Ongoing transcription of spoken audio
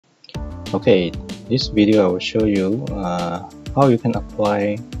Okay, this video I will show you how you can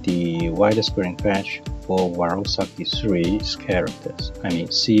apply the widescreen patch for Warusaki3 characters. I mean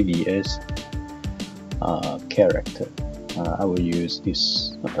CVS character. I will use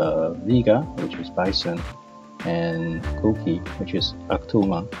this Vega, which is Bison, and Cookie, which is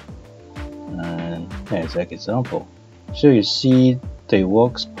Aktuma, and as an example. So you see they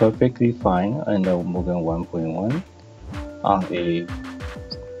works perfectly fine under MUGEN 1.1 on a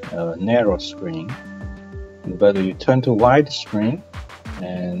narrow screen, but you turn to widescreen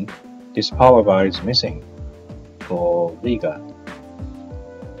and this power bar is missing for Vega.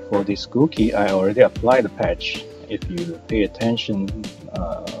 For this Cookie, I already applied the patch if you pay attention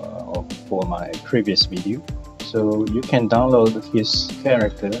for my previous video. So you can download his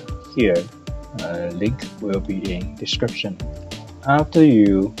character here. Link will be in description. After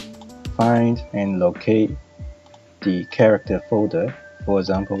you find and locate the character folder, for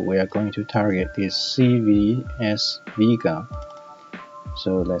example, we are going to target this CVS Vega.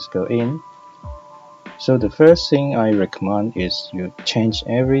 So let's go in. So the first thing I recommend is you change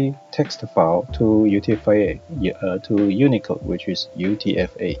every text file to UTF-8, to Unicode, which is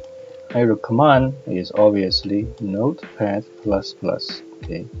UTF-8. I recommend is obviously Notepad++.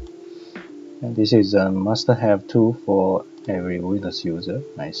 Okay, and this is a must-have tool for every Windows user,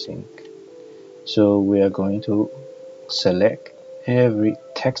 I think. So we are going to select every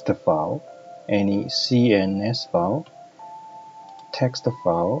text file, any CNS file, text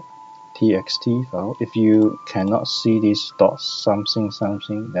file, txt file. If you cannot see this dot something,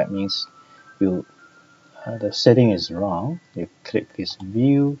 that means you the setting is wrong. You click this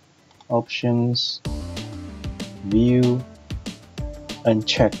view options, view,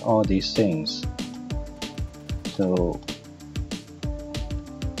 uncheck all these things. So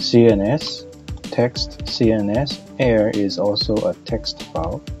CNS, text CNS, air is also a text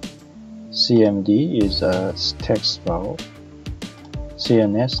file, CMD is a text file,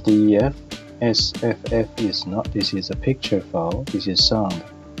 CNS, DEF, SFF is not, this is a picture file, this is sound,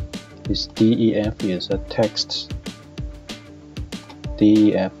 this DEF is a text,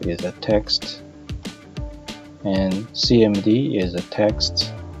 DEF is a text, and CMD is a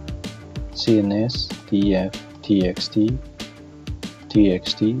text, CNS, DEF, TXT,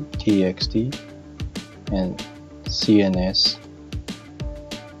 TXT, TXT, and CNS.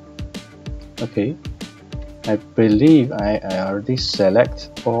 Okay, I believe I already select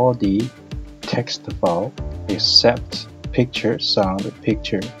all the text file except picture, sound,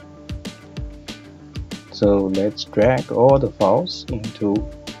 picture. So let's drag all the files into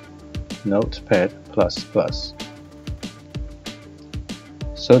Notepad++.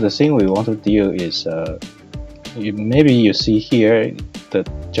 So the thing we want to do is maybe you see here the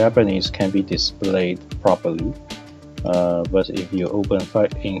Japanese can be displayed properly, but if you open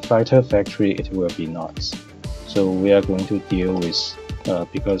in Fighter Factory it will be not. So we are going to deal with,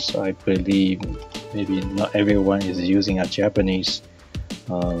 because I believe maybe not everyone is using a Japanese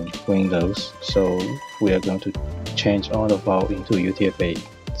Windows, so we are going to change all the file into UTF-8,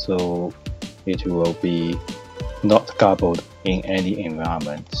 so it will be not garbled in any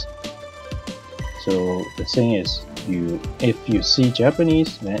environment. So the thing is, if you see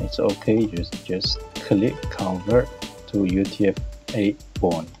Japanese, then it's okay, just click convert to UTF-8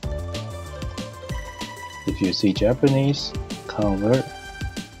 born. If you see Japanese, convert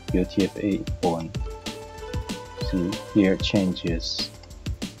UTF-8 born. See here changes.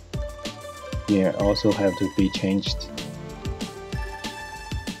 Here also have to be changed.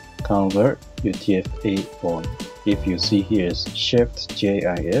 Convert UTF-8 born. If you see here is Shift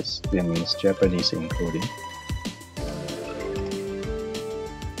JIS, that means Japanese encoding.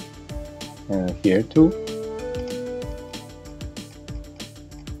 Here too.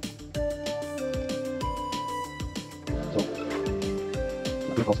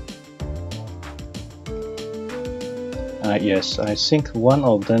 Yes, I think one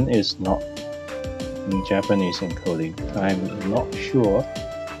of them is not in Japanese encoding. I'm not sure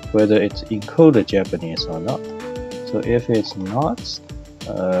whether it's encoded Japanese or not. So if it's not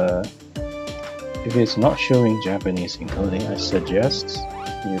showing Japanese encoding, I suggest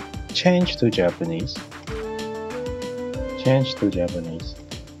you change to Japanese. Change to Japanese,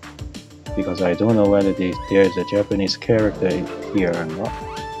 because I don't know whether there is a Japanese character here or not.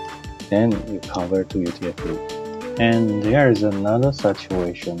 Then you convert to UTF-8. And there is another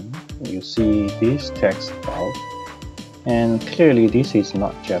situation. You see this text file, and clearly this is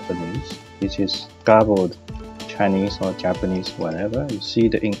not Japanese. This is garbled Chinese or Japanese, whatever. You see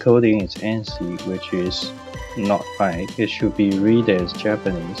the encoding is NC, which is not right. It should be read as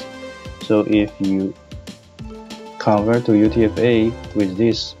Japanese. So if you convert to UTF-8 with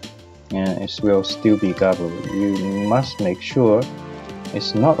this and it will still be garbled. You must make sure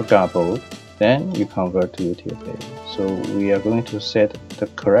it's not garbled, then you convert to UTF-8. So we are going to set the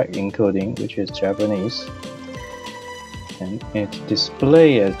correct encoding, which is Japanese, and it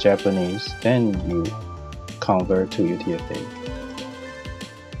display as Japanese, then you convert to UTF-8.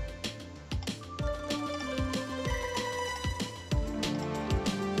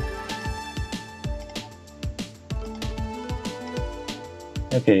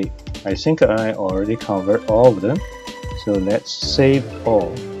 Okay, I think I already convert all of them. So let's save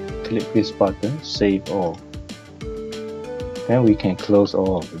all. Click this button, save all. Then we can close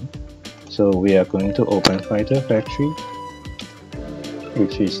all of them. So we are going to open Fighter Factory,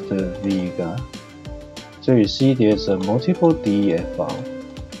 which is the Vega. So you see there's a multiple DEF file.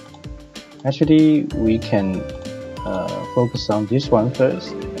 Actually, we can focus on this one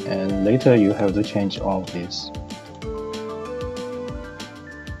first, and later you have to change all of this.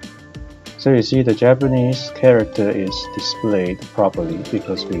 So you see the Japanese character is displayed properly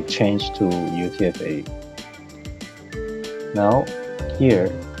because we changed to UTF-8. Now here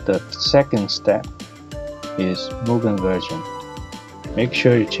the second step is MUGEN version. Make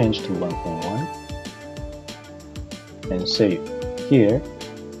sure you change to 1.1 and save. Here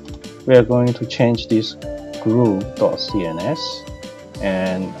we are going to change this groove.cns,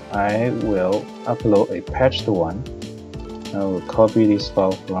 and I will upload a patched one. I will copy this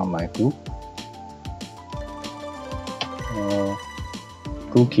file from my group.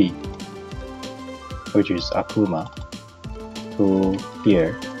 Cookie, which is Akuma, to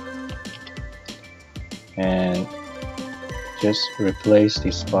here, and just replace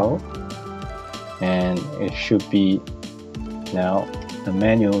this file, and it should be now the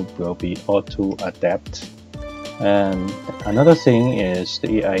menu will be auto adapt. And another thing is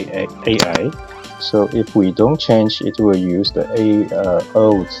the AI. So if we don't change, it will use the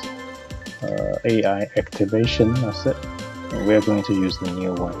old AI activation method. We are going to use the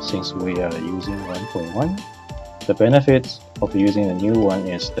new one since we are using 1.1. The benefit of using the new one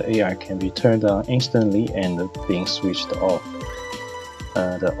is the AI can be turned on instantly and being switched off.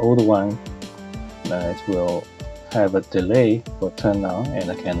 The old one, it will have a delay for turn on and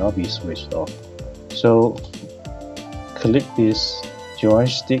it cannot be switched off. So click this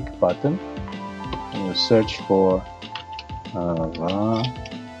joystick button and you search for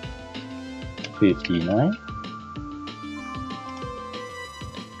WA59.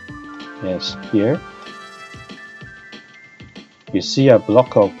 Yes, here you see a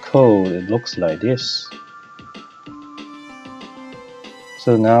block of code. It looks like this.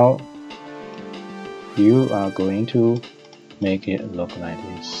 So now you are going to make it look like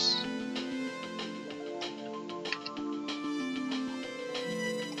this.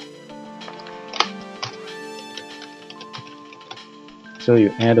 So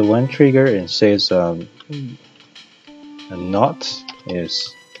you add one trigger and says a not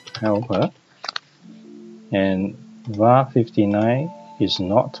is helper, and var59 is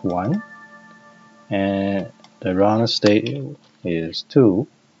not 1, and the run state is 2,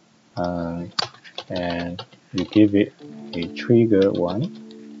 and you give it a trigger 1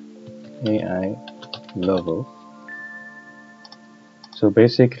 AI level. So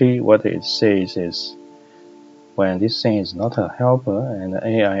basically what it says is when this thing is not a helper and the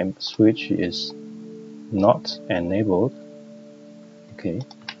AI switch is not enabled. Okay,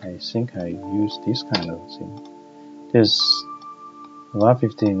 I think I use this kind of thing. This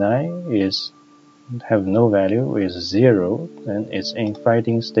var59 is have no value, is 0, then it's in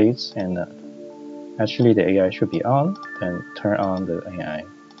fighting states, and actually the AI should be on, then turn on the AI.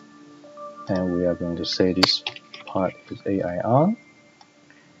 And we are going to say this part is AI on,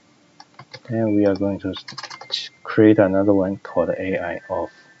 and we are going to create another one called AI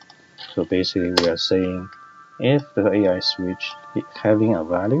off. So basically we are saying if the AI switch having a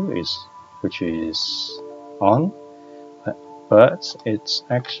value which is on, but it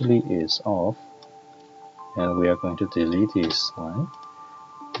actually is off, and we are going to delete this one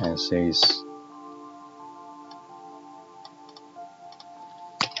and says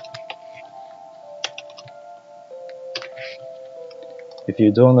if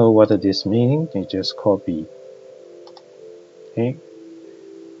you don't know what this means, you just copy. Okay,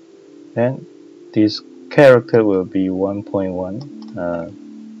 then this character will be 1.1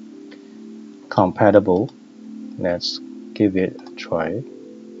 compatible. Let's give it a try.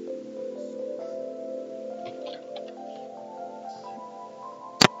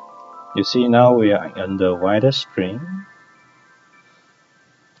 You see now we are under Widescreen.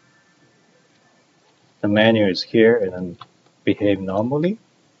 The menu is here and then behave normally.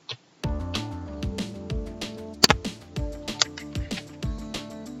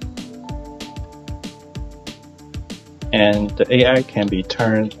 and the AI can be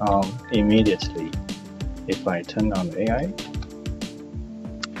turned on immediately. If I turn on the AI,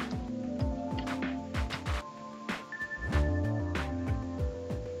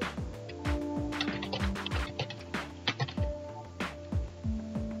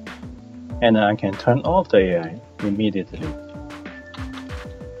 and I can turn off the AI immediately.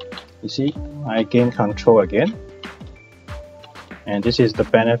 You see, I gain control again, and this is the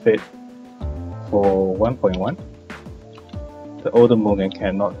benefit for 1.1. The older MUGEN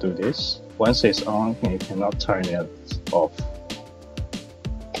cannot do this. Once it's on, you cannot turn it off.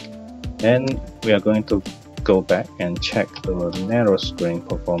 Then we are going to go back and check the narrow screen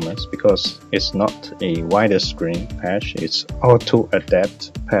performance, because it's not a wider screen patch, it's auto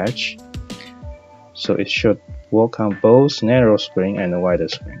adapt patch. So it should work on both narrow screen and the wider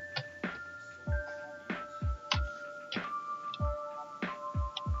screen.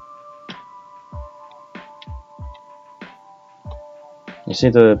 You see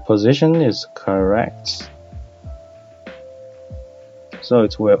the position is correct. So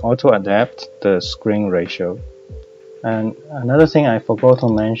it will auto adapt the screen ratio. And another thing I forgot to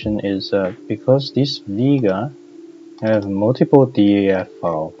mention is because this Vega have multiple DAF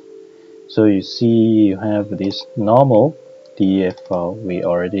file. So you see you have this normal DAF file we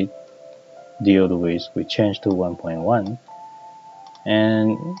already dealt with, we changed to 1.1.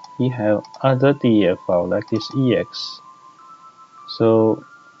 And we have other DAF file like this EX. So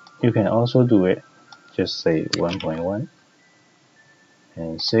you can also do it, just say 1.1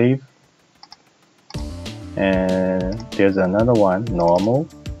 and save. And there's another one, normal.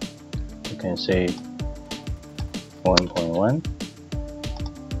 You can say 1.1.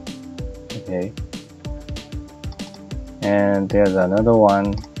 Okay. And there's another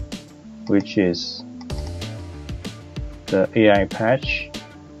one which is the AI patch.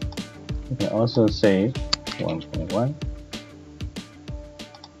 You can also say 1.1.